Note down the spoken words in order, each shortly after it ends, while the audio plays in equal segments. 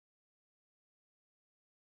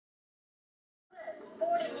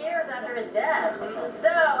40 years after his death. So,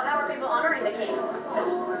 how are people honoring the king?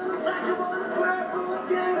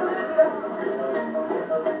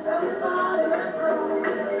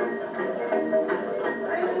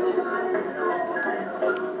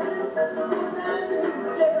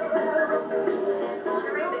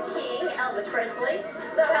 Honoring the king, Elvis Presley.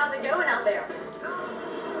 So, how's it going out there?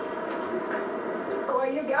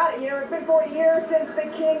 Well, you got it. You know, it's been 40 years since the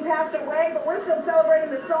king passed away, but we're still celebrating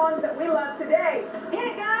the songs that we love today. Hit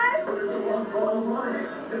it, guys! This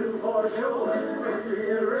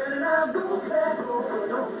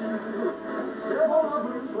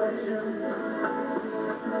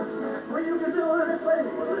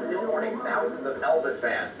morning, thousands of Elvis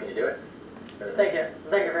fans. Can you do it? Thank you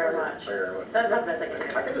very much. That's not the best I can do.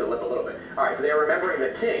 I can do the lip a little bit. All right, so they are remembering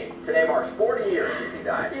the king. Today marks 40 years since he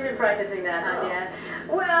died. You've been practicing that, huh, Dad?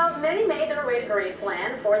 Well, many made their way to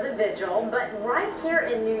Graceland for the vigil, but right here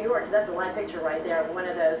in New York, that's a live picture right there of one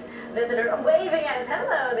of those visitors waving at us.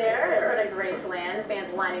 Hello there in front of Graceland.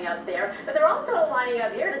 Fans lining up there. But they're also lining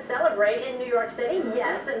up here to celebrate in New York City.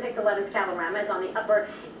 Yes, and Pix 11's Calorama is on the Upper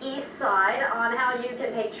East Side on how you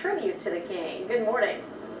can pay tribute to the king. Good morning.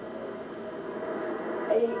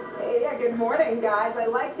 Yeah, good morning, guys. I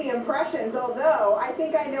like the impressions, although I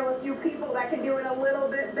think I know a few people that can do it a little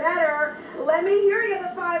bit better. Let me hear you,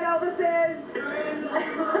 the 5 Elvises.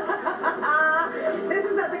 This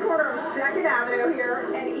is at the corner of 2nd Avenue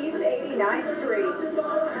here and East 89th Street.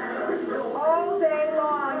 All day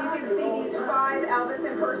long, you can see these 5 Elvis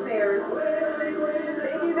impersonators.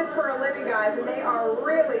 They do this for a living, guys, and they are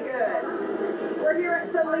really good. We're here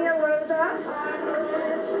at Selena Rosa.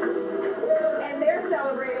 And they're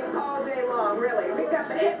celebrating all day long, really. We've got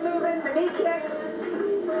the hip moving, the knee kicks.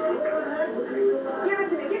 Give it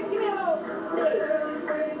to me. Give me a little steak.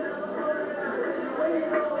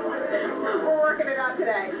 We're working it out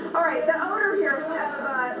today. All right, the owner here of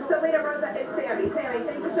Selena Rosa is Sammy. Sammy,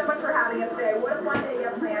 thank you so much for having us today. What a fun day you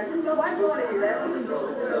have planned. Why do you want to do this? Well,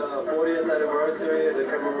 it's the 40th anniversary, the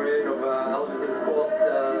commemorating of Elvis's 4th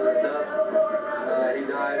death. He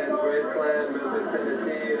died in Graceland, Memphis,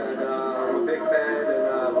 Tennessee, and I'm a big fan,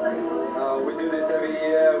 and we do this every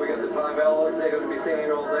year. We got the 5 Elvis, they're going to be singing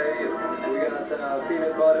all day. We got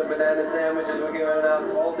peanut butter, banana sandwiches, we're giving out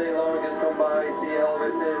all day long. Just come by, see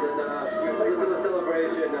Elvis's, and this is a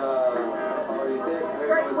celebration. How do you say it?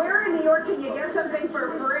 Right, where in New York can you get something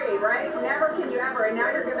for free, right? Never can you ever, and now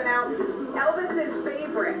you're giving out Elvis's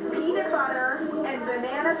favorite, peanut butter and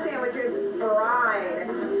banana sandwiches fried.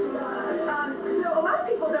 So a lot of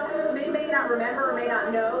people may not remember or may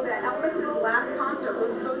not know that Elvis's last concert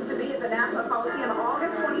was supposed to be at the Nassau Coliseum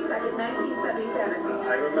August 22nd, 1977.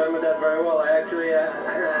 I remember that very well. I actually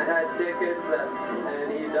had tickets,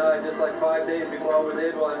 and he died just like 5 days before I was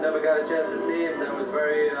able. I never got a chance to see him. That was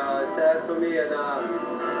very sad for me, and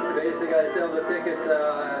basically I still have the tickets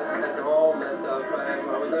at home. And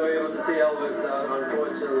I was never able to see Elvis,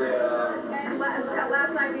 unfortunately. And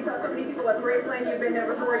last night we saw so many people at Graceland. You've been there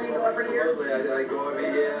before. You go every year? Absolutely. I go every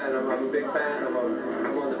year, and I'm a big fan. I'm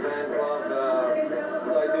on the fan club.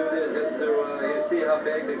 So I do this just to you see how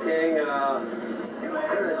big the king.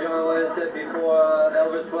 John Lennon said before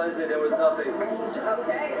Elvis Presley, there was nothing.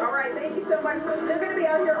 Okay, all right, thank you so much. They're going to be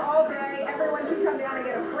out here all day. Everyone can come down and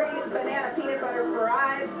get a free banana peanut butter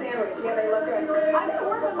fried sandwich. Yeah, they look good. I'm going to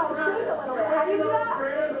work on my shake a little bit. How do you do that?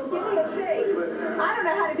 Give me a shake. I don't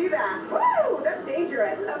know how to do that. Woo, that's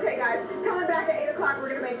dangerous. Okay, guys, coming back at 8 o'clock, we're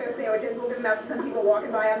going to make those sandwiches. We'll give them out to some people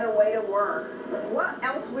walking by on their way to work. What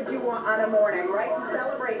else would you want on a morning, right? To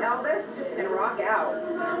celebrate Elvis and rock out.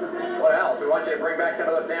 What else? We want you to bring back some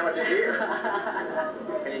of those sandwiches here.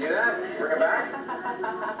 Can you do that? Bring them back?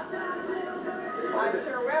 I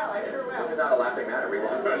sure will. This is not a laughing matter. We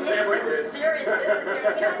want those Yeah, sandwiches. this is serious business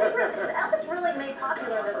here. You know, Elvis really made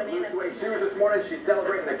popular the banana. Wait, she was this morning. She's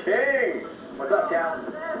celebrating the king. What's up, Cal?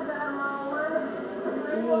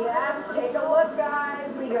 Yes, take a look, guys.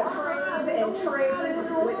 We got trays and trays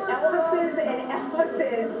with Elvises and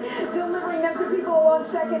Elvises, delivering them to people along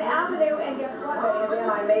 2nd Avenue. And guess what, Betty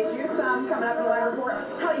and I made you some coming up in the live report.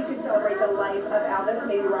 How you can celebrate the life of Elvis.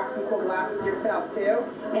 Maybe rock some cool glasses yourself, too.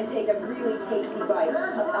 And take a really tasty bite of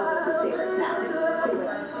Elvis's favorite snack. Stay with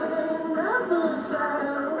us.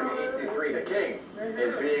 1983, the king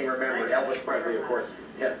is being remembered. Elvis Presley, of course,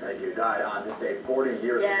 yes, thank you, died on this day 40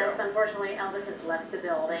 years Yes, ago. unfortunately, Elvis has left the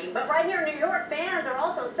building. But right here in New York, fans are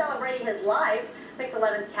also celebrating his life. Pix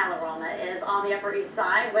 11's Calorama is on the Upper East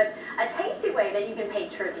Side with a tasty way that you can pay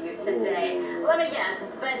tribute today. Let me guess,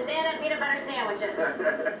 banana peanut butter sandwiches.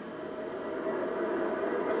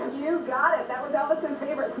 You You got it. That was Elvis's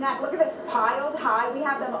favorite snack. Look at this, piled high. We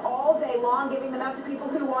have them all day long, giving them out to people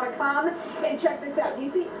who want to come. And check this out. Do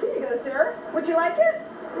you see? Here you go, sir. Would you like it?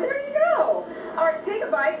 There you go. All right, take a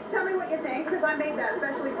bite. Tell me what you think, because I made that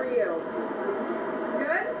especially for you.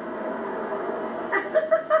 Good?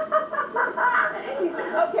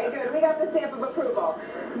 Okay, good. We got the stamp of approval.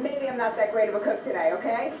 Maybe I'm not that great of a cook today,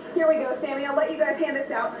 okay? Here we go, Sammy. I'll let you guys hand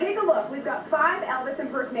this out. Take a look. We've got 5 Elvis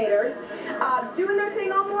impersonators doing their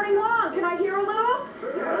thing all morning long. Can I hear a little?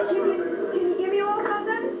 Can you give me a little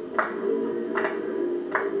something?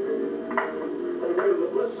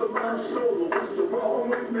 Bless of my soul, what's wrong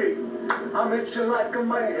with me? I'm itching like a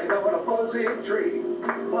man on a fuzzy tree.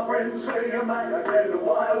 My friends say I'm mad and the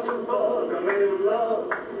wild so bug. I'm in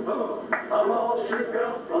love. I'm all shook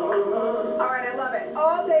up. All right, I love it.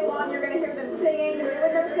 All day long, you're going to hear them singing, doing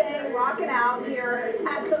their thing, rocking out here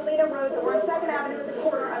at Selena Rosa. We're on 2nd Avenue at the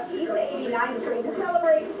corner of East 89th Street to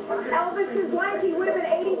celebrate Elvis's life. He would have been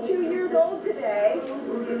 82 years old today.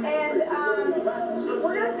 And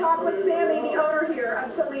we're going to talk with Sammy, the owner here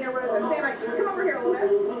of Selena Rosa. Sammy, come over here a little bit.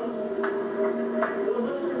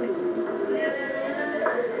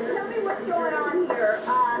 Tell me what's going on here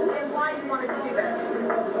and why you wanted to do this.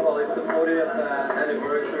 Well, it's the 40th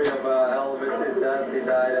anniversary of Elvis's death. He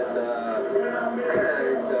died at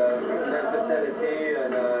Memphis, Tennessee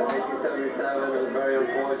in 1977. It was very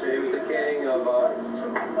unfortunate. He was the king of,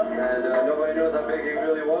 and nobody knows how big he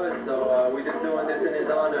really was. So we're just doing this in his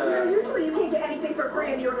honor. Usually you can't get anything for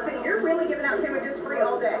free in New York City. You're really giving out sandwiches free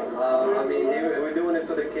all day. I mean, we're doing it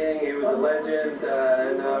for the king. He was a legend,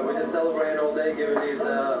 and we're just celebrating all day, giving these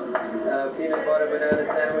peanut butter banana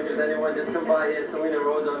sandwiches. Anyone just come by here, Selena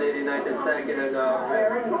Rosa on 89th and 2nd, and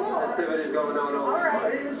Very cool. festivities going on all All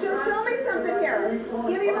right, so show me something here.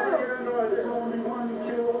 Give me a move.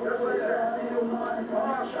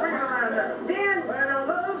 Dan,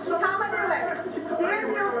 how am I doing? Dan's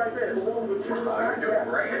You're doing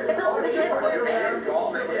great. It's all the kids, man.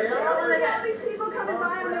 All the kids. all these people coming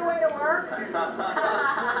by on their way to work. Can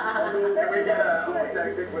we get a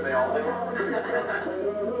tactic where they all do?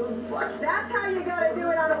 That's how you gotta do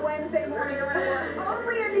it on a Wednesday morning going to work.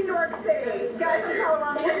 Only in New York City. Guys, Thank you. how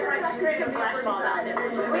long You just like straight a flash mob out there.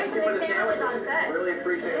 We have some new sandwiches on set. Really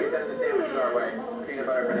appreciate you sending the sandwiches our way. Peanut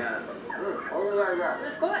butter banana. What was that?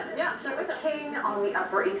 It's good. Yeah, sure. The King on the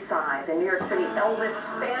Upper East Side, the New York City Elvis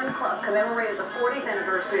Fan Club commemorated the 40th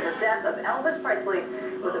anniversary of the death of Elvis Presley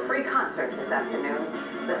with a free concert this afternoon.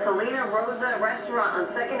 The Selena Rosa restaurant on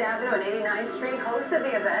 2nd Avenue and 89th Street hosted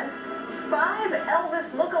the event. 5 Elvis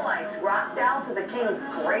lookalikes rocked out to the King's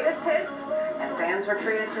greatest hits, and fans were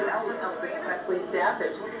treated to Elvis Presley's death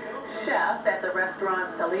as chef at the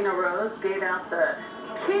restaurant Selena Rose gave out the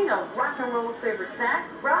king of rock and roll's favorite snack,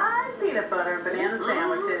 fried peanut butter and banana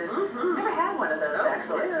sandwiches. Never had one of those,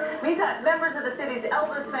 actually. Meantime, members of the city's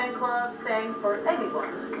Elvis fan club sang for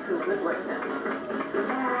anyone who